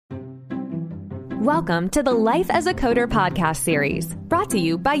Welcome to the Life as a Coder podcast series, brought to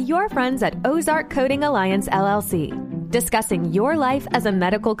you by your friends at Ozark Coding Alliance, LLC, discussing your life as a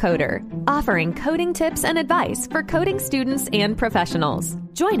medical coder, offering coding tips and advice for coding students and professionals.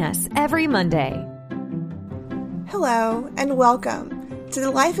 Join us every Monday. Hello, and welcome to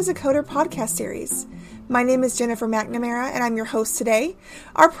the Life as a Coder podcast series. My name is Jennifer McNamara, and I'm your host today.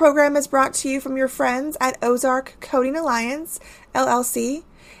 Our program is brought to you from your friends at Ozark Coding Alliance, LLC,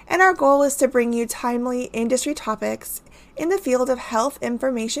 and our goal is to bring you timely industry topics in the field of health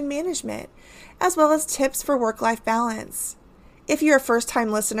information management, as well as tips for work-life balance. If you're a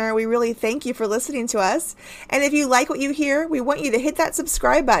first-time listener, we really thank you for listening to us. And if you like what you hear, we want you to hit that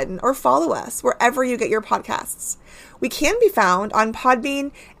subscribe button or follow us wherever you get your podcasts. We can be found on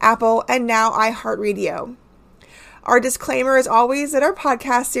Podbean, Apple, and now iHeartRadio. Our disclaimer is always that our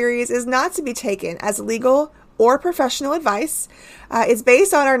podcast series is not to be taken as legal or professional advice. It's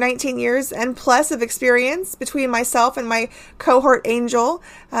based on our 19 years and plus of experience between myself and my cohort Angel,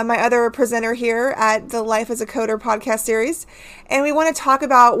 my other presenter here at the Life as a Coder podcast series. And we want to talk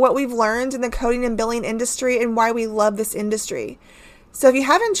about what we've learned in the coding and billing industry and why we love this industry. So if you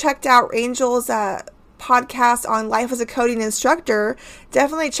haven't checked out Angel's podcast on Life as a Coding Instructor,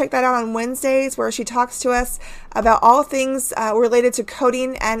 definitely check that out on Wednesdays, where she talks to us about all things related to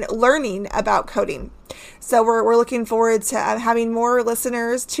coding and learning about coding. So we're looking forward to having more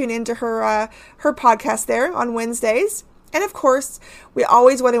listeners tune into her podcast there on Wednesdays. And of course, we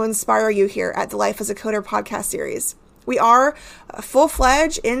always want to inspire you here at the Life as a Coder podcast series. We are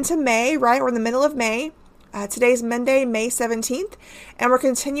full-fledged into May, right? We're in the middle of May. Today's Monday, May 17th, and we're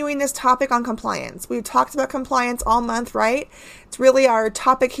continuing this topic on compliance. We've talked about compliance all month, right? It's really our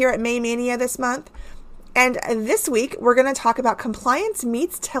topic here at May Mania this month. And this week, we're going to talk about compliance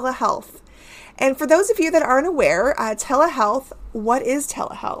meets telehealth. And for those of you that aren't aware, telehealth, what is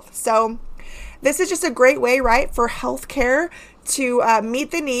telehealth? So this is just a great way, right, for healthcare to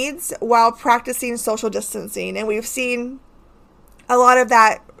meet the needs while practicing social distancing. And we've seen a lot of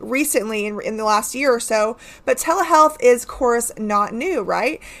that recently in the last year or so, but telehealth is, of course, not new,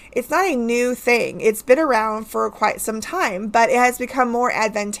 right? It's not a new thing. It's been around for quite some time, but it has become more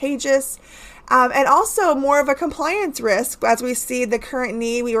advantageous and also more of a compliance risk. As we see the current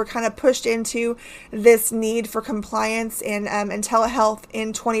need, we were kind of pushed into this need for compliance and telehealth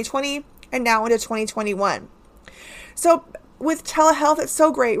in 2020 and now into 2021. So with telehealth, it's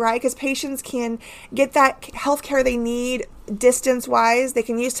so great, right? Because patients can get that healthcare they need distance-wise. They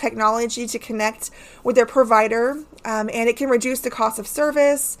can use technology to connect with their provider, and it can reduce the cost of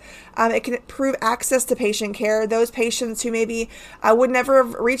service. It can improve access to patient care. Those patients who maybe would never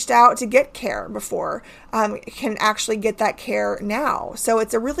have reached out to get care before can actually get that care now. So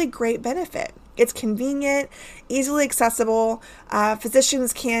it's a really great benefit. It's convenient, easily accessible.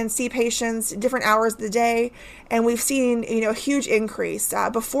 Physicians can see patients different hours of the day, and we've seen a huge increase.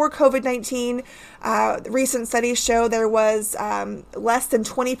 Before COVID-19, recent studies show there was less than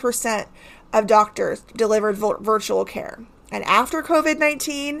 20% of doctors delivered virtual care. And after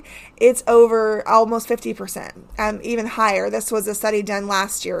COVID-19, it's over almost 50%, even higher. This was a study done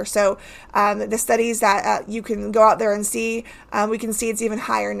last year. So the studies that you can go out there and see, we can see it's even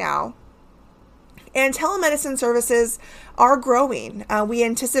higher now. And telemedicine services are growing. We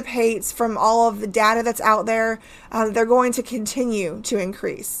anticipate from all of the data that's out there, they're going to continue to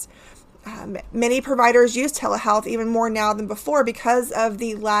increase. Many providers use telehealth even more now than before because of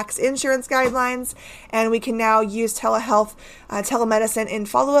the lax insurance guidelines, and we can now use telemedicine in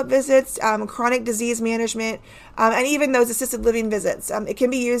follow-up visits, chronic disease management, and even those assisted living visits. It can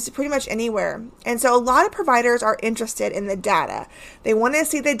be used pretty much anywhere. And so a lot of providers are interested in the data. They want to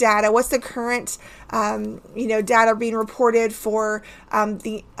see the data. What's the current, data being reported for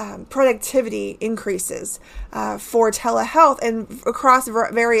the productivity increases for telehealth and across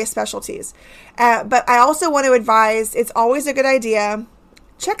various specialties. But I also want to advise, it's always a good idea.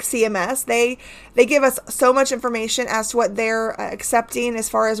 Check CMS. They give us so much information as to what they're accepting as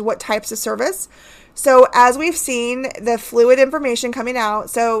far as what types of service. So as we've seen the fluid information coming out,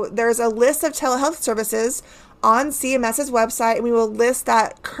 so there's a list of telehealth services on CMS's website, and we will list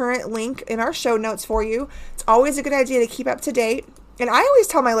that current link in our show notes for you. It's always a good idea to keep up to date. And I always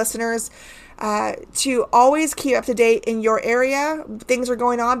tell my listeners to always keep up to date in your area. Things are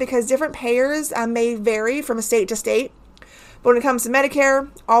going on because different payers may vary from state to state. But when it comes to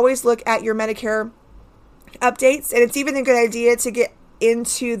Medicare, always look at your Medicare updates. And it's even a good idea to get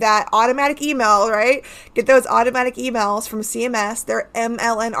into that automatic email, right? Get those automatic emails from CMS. They're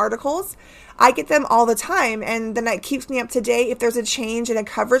MLN articles. I get them all the time, and then that keeps me up to date if there's a change in a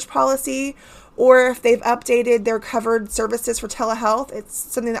coverage policy or if they've updated their covered services for telehealth. It's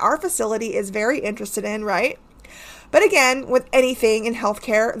something that our facility is very interested in, right? But again, with anything in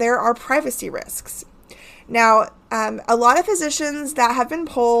healthcare, there are privacy risks. Now, a lot of physicians that have been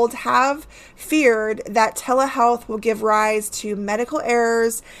polled have feared that telehealth will give rise to medical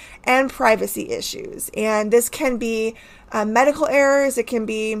errors and privacy issues. And this can be medical errors. It can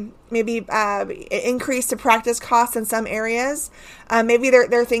be maybe increase to practice costs in some areas. Maybe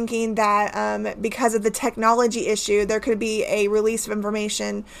they're thinking that because of the technology issue, there could be a release of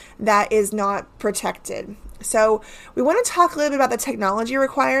information that is not protected. So we want to talk a little bit about the technology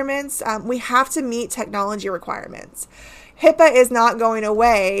requirements. We have to meet technology requirements. HIPAA is not going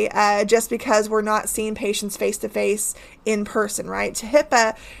away just because we're not seeing patients face-to-face in person, right? To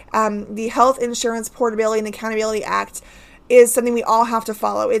HIPAA, the Health Insurance Portability and Accountability Act is something we all have to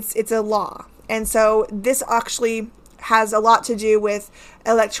follow. It's a law. And so this actually has a lot to do with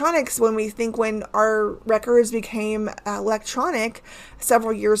electronics. When our records became electronic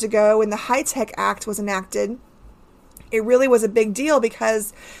several years ago, when the HITECH Act was enacted, it really was a big deal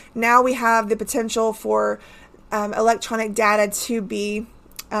because now we have the potential for electronic data to be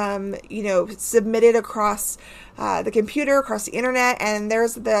submitted across the computer, across the internet, and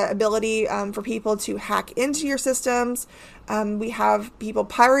there's the ability for people to hack into your systems. We have people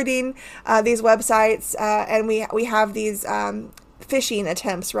pirating these websites, and we have these phishing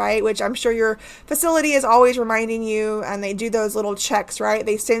attempts, right? Which I'm sure your facility is always reminding you, and they do those little checks, right?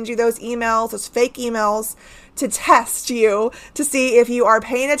 They send you those emails, those fake emails, to test you to see if you are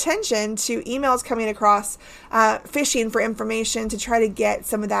paying attention to emails coming across, phishing for information to try to get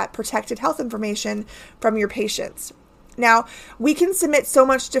some of that protected health information from your patients. Now, we can submit so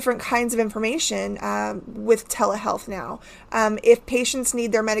much different kinds of information with telehealth now. If patients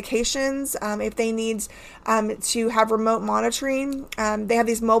need their medications, if they need to have remote monitoring, they have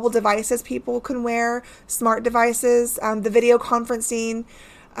these mobile devices people can wear, smart devices, the video conferencing.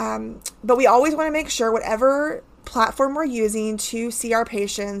 But we always want to make sure whatever platform we're using to see our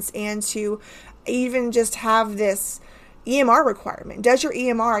patients and to even just have this EMR requirement. Does your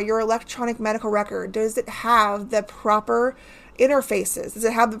EMR, your electronic medical record, does it have the proper interfaces? Does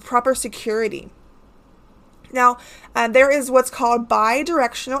it have the proper security? Now, there is what's called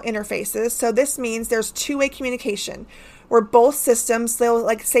bi-directional interfaces. So this means there's two-way communication where both systems, so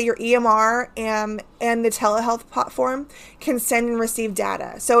like say your EMR and the telehealth platform, can send and receive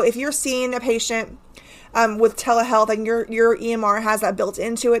data. So if you're seeing a patient with telehealth and your EMR has that built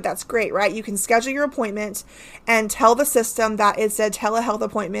into it, that's great, right? You can schedule your appointment and tell the system that it's a telehealth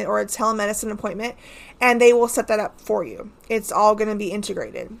appointment or a telemedicine appointment, and they will set that up for you. It's all going to be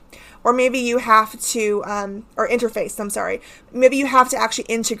integrated. Or maybe you have to, maybe you have to actually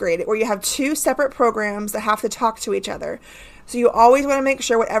integrate it where you have two separate programs that have to talk to each other. So you always want to make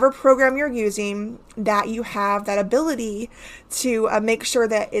sure whatever program you're using that you have that ability to make sure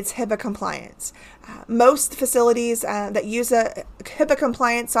that it's HIPAA compliant. Most facilities that use a HIPAA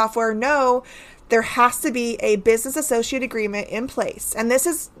compliant software know there has to be a business associate agreement in place. And this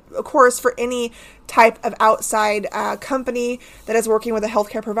is, of course, for any type of outside company that is working with a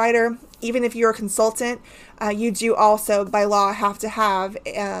healthcare provider. Even if you're a consultant, you do also, by law, have to have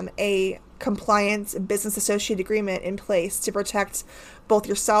a compliant business associate agreement in place to protect both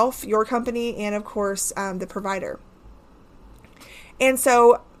yourself, your company, and of course, the provider. And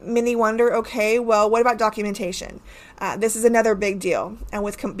so many wonder, okay, well, what about documentation? This is another big deal, and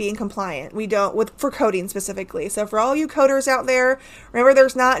with being compliant, for coding specifically. So for all you coders out there, remember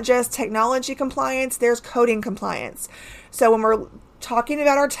there's not just technology compliance, there's coding compliance. So when we're talking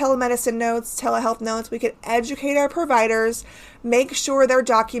about our telemedicine notes, telehealth notes, we could educate our providers, make sure they're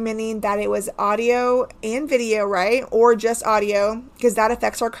documenting that it was audio and video, right? Or just audio, because that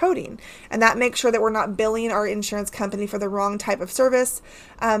affects our coding. And that makes sure that we're not billing our insurance company for the wrong type of service.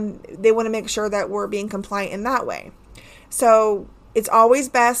 They want to make sure that we're being compliant in that way. So it's always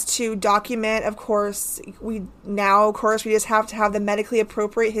best to document, of course, we just have to have the medically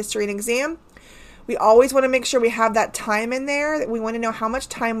appropriate history and exam. We always want to make sure we have that time in there, that we want to know how much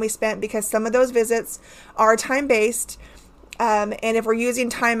time we spent, because some of those visits are time-based. And if we're using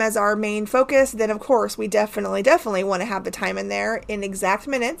time as our main focus, then of course we definitely want to have the time in there in exact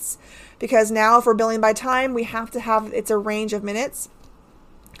minutes, because now if we're billing by time, we have to have, it's a range of minutes.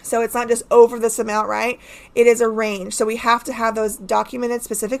 So it's not just over this amount, right? It is a range. So we have to have those documented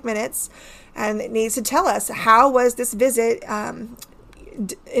specific minutes, and it needs to tell us how was this visit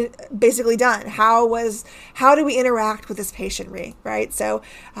basically done. How do we interact with this patient, right? So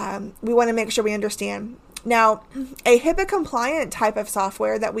we want to make sure we understand. Now, a HIPAA-compliant type of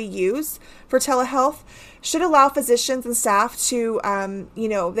software that we use for telehealth should allow physicians and staff to,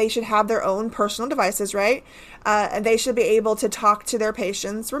 they should have their own personal devices, right? And they should be able to talk to their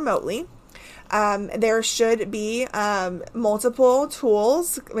patients remotely. There should be multiple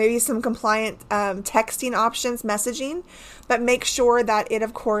tools, maybe some compliant texting options, messaging, but make sure that it,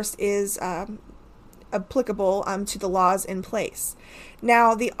 of course, is applicable to the laws in place.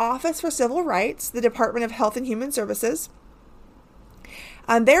 Now, the Office for Civil Rights, the Department of Health and Human Services,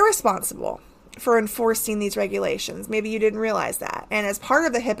 they're responsible for enforcing these regulations. Maybe you didn't realize that. And as part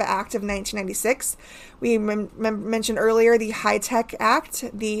of the HIPAA Act of 1996, we mentioned earlier the HITECH Act,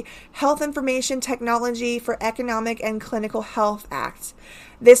 the Health Information Technology for Economic and Clinical Health Act.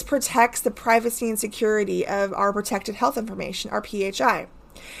 This protects the privacy and security of our protected health information, our PHI.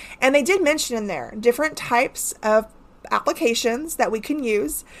 And they did mention in there different types of applications that we can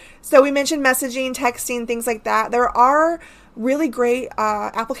use. So we mentioned messaging, texting, things like that. There are really great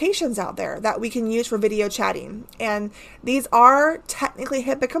applications out there that we can use for video chatting. And these are technically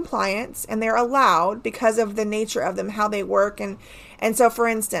HIPAA compliant, and they're allowed because of the nature of them, how they work. And so, for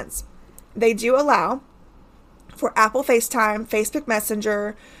instance, they do allow for Apple FaceTime, Facebook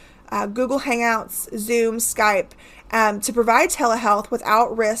Messenger, Google Hangouts, Zoom, Skype, to provide telehealth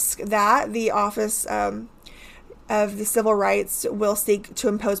without risk that the Office of the Civil Rights will seek to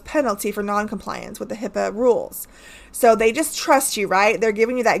impose penalty for non-compliance with the HIPAA rules. So they just trust you, right? They're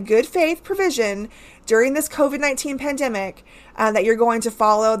giving you that good faith provision during this COVID-19 pandemic that you're going to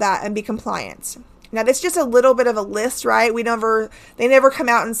follow that and be compliant. Now, that's just a little bit of a list, right? They never come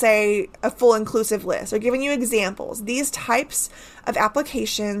out and say a full inclusive list. They're giving you examples. These types of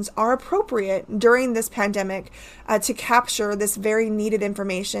applications are appropriate during this pandemic to capture this very needed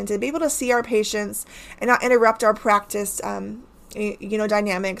information, to be able to see our patients and not interrupt our practice,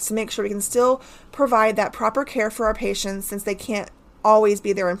 dynamics, to make sure we can still provide that proper care for our patients since they can't always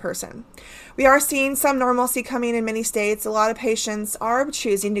be there in person. We are seeing some normalcy coming in many states. A lot of patients are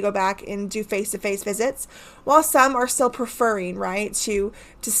choosing to go back and do face-to-face visits, while some are still preferring, right, to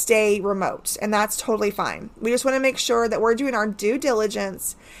stay remote, and that's totally fine. We just want to make sure that we're doing our due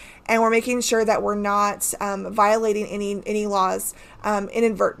diligence and we're making sure that we're not violating any laws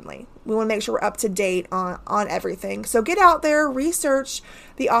inadvertently. We want to make sure we're up to date on everything. So get out there, research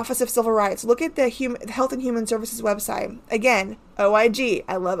the Office of Civil Rights. Look at the Health and Human Services website. Again, OIG.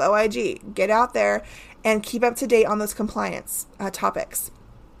 I love OIG. Get out there and keep up to date on those compliance topics.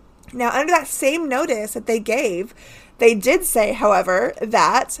 Now, under that same notice that they gave, they did say, however,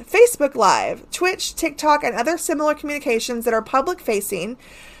 that Facebook Live, Twitch, TikTok, and other similar communications that are public-facing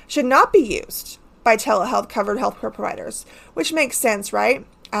should not be used by telehealth covered healthcare providers, which makes sense, right?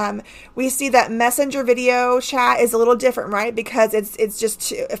 We see that messenger video chat is a little different, right? Because it's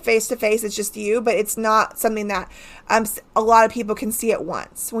just face-to-face, it's just you, but it's not something that a lot of people can see at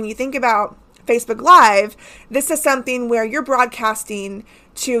once. When you think about Facebook Live, this is something where you're broadcasting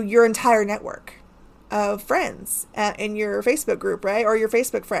to your entire network of friends in your Facebook group, right? Or your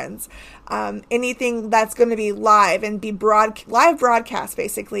Facebook friends. Anything that's going to be live and be live broadcast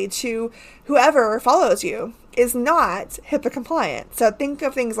basically to whoever follows you is not HIPAA compliant. So think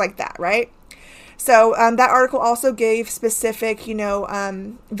of things like that, right? So that article also gave specific,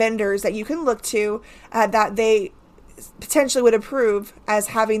 vendors that you can look to that they potentially would approve as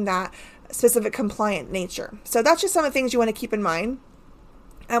having that specific compliant nature. So that's just some of the things you want to keep in mind.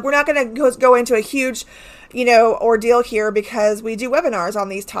 We're not going to go into a huge, ordeal here because we do webinars on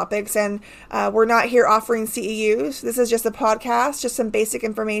these topics, and we're not here offering CEUs. This is just a podcast, just some basic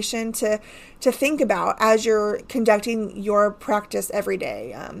information to think about as you're conducting your practice every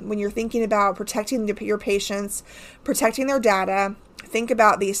day. When you're thinking about protecting your patients, protecting their data, think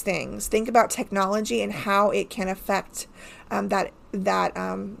about these things. Think about technology and how it can affect that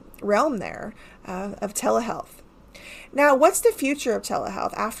realm there of telehealth. Now, what's the future of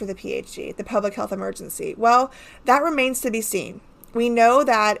telehealth after the PHE, the public health emergency? Well, that remains to be seen. We know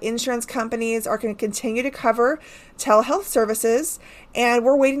that insurance companies are going to continue to cover telehealth services, and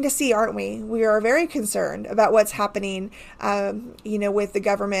we're waiting to see, aren't we? We are very concerned about what's happening, with the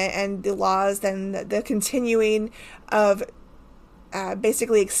government and the laws and the continuing of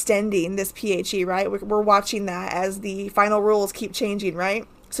basically extending this PHE, right? We're watching that as the final rules keep changing, right?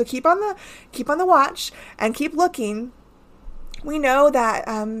 So keep on the watch and keep looking. We know that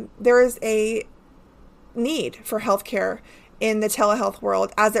there is a need for healthcare in the telehealth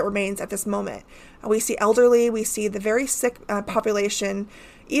world as it remains at this moment. We see elderly, we see the very sick population,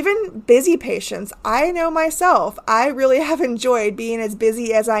 even busy patients. I know myself, I really have enjoyed being as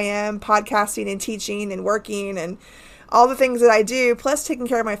busy as I am, podcasting and teaching and working and all the things that I do, plus taking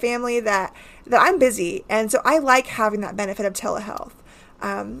care of my family, that I'm busy. And so I like having that benefit of telehealth.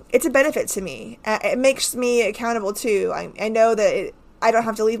 It's a benefit to me. It makes me accountable too. I know that I don't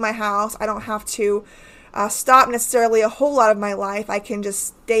have to leave my house. I don't have to stop necessarily a whole lot of my life. I can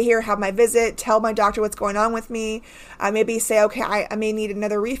just stay here, have my visit, tell my doctor what's going on with me. Maybe say, okay, I may need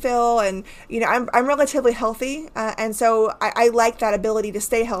another refill. And, I'm relatively healthy. And so I like that ability to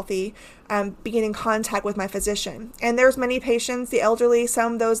stay healthy, being in contact with my physician. And there's many patients, the elderly,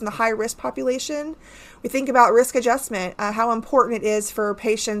 some of those in the high risk population. We think about risk adjustment, how important it is for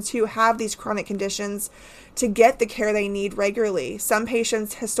patients who have these chronic conditions to get the care they need regularly. Some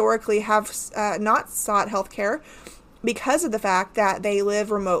patients historically have not sought health care because of the fact that they live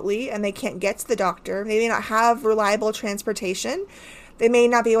remotely and they can't get to the doctor. They may not have reliable transportation. They may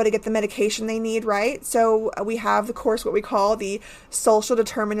not be able to get the medication they need, right? So we have, of course, what we call the social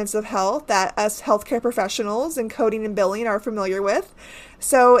determinants of health that us healthcare professionals in coding and billing are familiar with.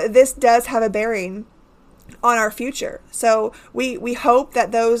 So this does have a bearing on our future. So we hope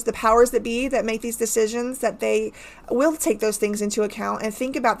that the powers that be that make these decisions, that they will take those things into account and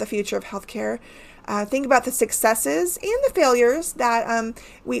think about the future of healthcare. Think about the successes and the failures that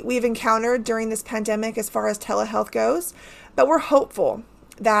we've encountered during this pandemic as far as telehealth goes. But we're hopeful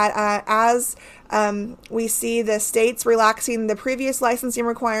that as we see the states relaxing the previous licensing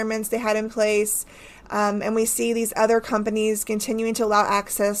requirements they had in place, and we see these other companies continuing to allow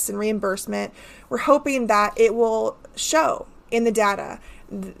access and reimbursement, we're hoping that it will show in the data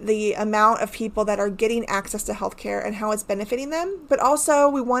the amount of people that are getting access to healthcare and how it's benefiting them. But also,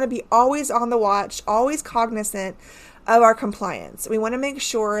 we want to be always on the watch, always cognizant of our compliance. We want to make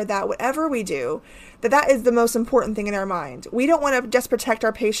sure that whatever we do, that is the most important thing in our mind. We don't want to just protect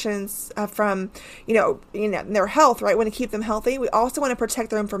our patients from, their health, right? We want to keep them healthy. We also want to protect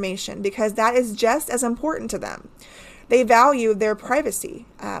their information because that is just as important to them. They value their privacy,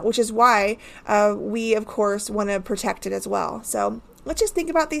 which is why we, of course, want to protect it as well. So let's just think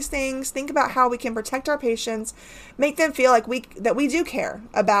about these things. Think about how we can protect our patients, make them feel like we do care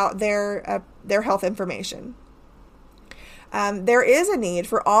about their health information. There is a need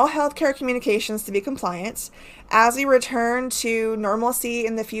for all healthcare communications to be compliant. As we return to normalcy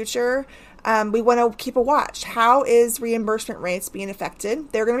in the future, we want to keep a watch. How is reimbursement rates being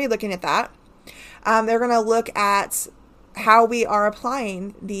affected? They're going to be looking at that. They're going to look at how we are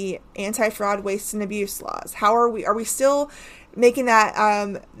applying the anti-fraud, waste, and abuse laws. How are we still making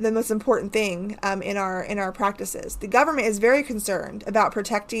that the most important thing in our practices? The government is very concerned about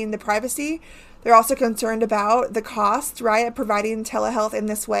protecting the privacy. They're also concerned about the cost, right, of providing telehealth in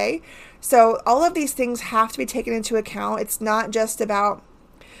this way. So all of these things have to be taken into account. It's not just about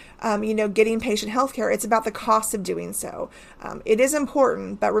getting patient health care. It's about the cost of doing so. It is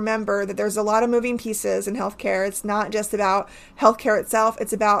important, but remember that there's a lot of moving pieces in healthcare. It's not just about healthcare itself.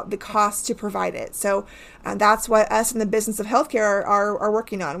 It's about the cost to provide it. So that's what us in the business of healthcare are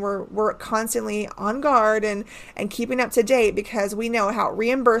working on. We're constantly on guard and keeping up to date because we know how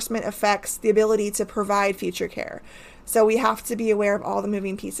reimbursement affects the ability to provide future care. So we have to be aware of all the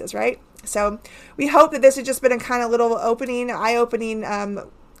moving pieces, right? So we hope that this has just been a kind of little eye-opening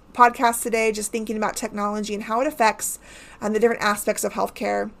podcast today, just thinking about technology and how it affects the different aspects of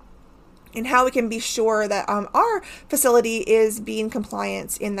healthcare and how we can be sure that our facility is being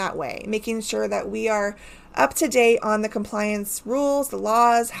compliant in that way, making sure that we are up to date on the compliance rules, the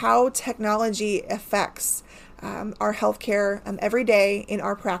laws, how technology affects our healthcare every day in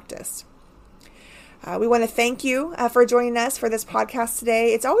our practice. We want to thank you for joining us for this podcast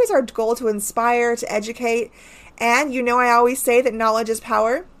today. It's always our goal to inspire, to educate, and I always say that knowledge is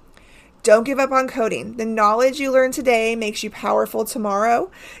power. Don't give up on coding. The knowledge you learn today makes you powerful tomorrow.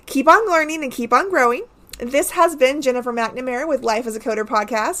 Keep on learning and keep on growing. This has been Jennifer McNamara with Life as a Coder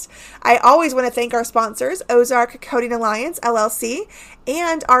podcast. I always want to thank our sponsors, Ozark Coding Alliance, LLC,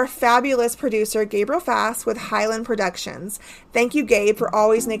 and our fabulous producer, Gabriel Fass with Highland Productions. Thank you, Gabe, for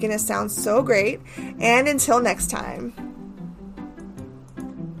always making us sound so great. And until next time.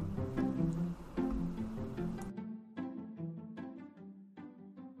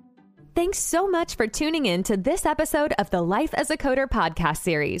 Thanks so much for tuning in to this episode of the Life as a Coder podcast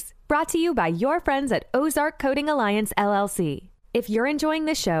series, brought to you by your friends at Ozark Coding Alliance, LLC. If you're enjoying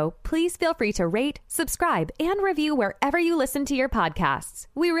the show, please feel free to rate, subscribe, and review wherever you listen to your podcasts.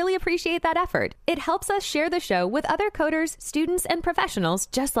 We really appreciate that effort. It helps us share the show with other coders, students, and professionals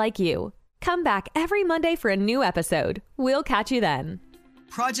just like you. Come back every Monday for a new episode. We'll catch you then.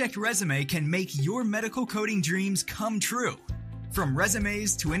 Project Resume can make your medical coding dreams come true. From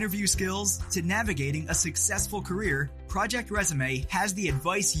resumes to interview skills to navigating a successful career, Project Resume has the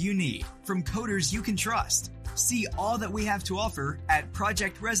advice you need from coders you can trust. See all that we have to offer at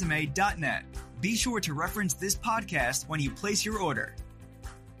projectresume.net. Be sure to reference this podcast when you place your order.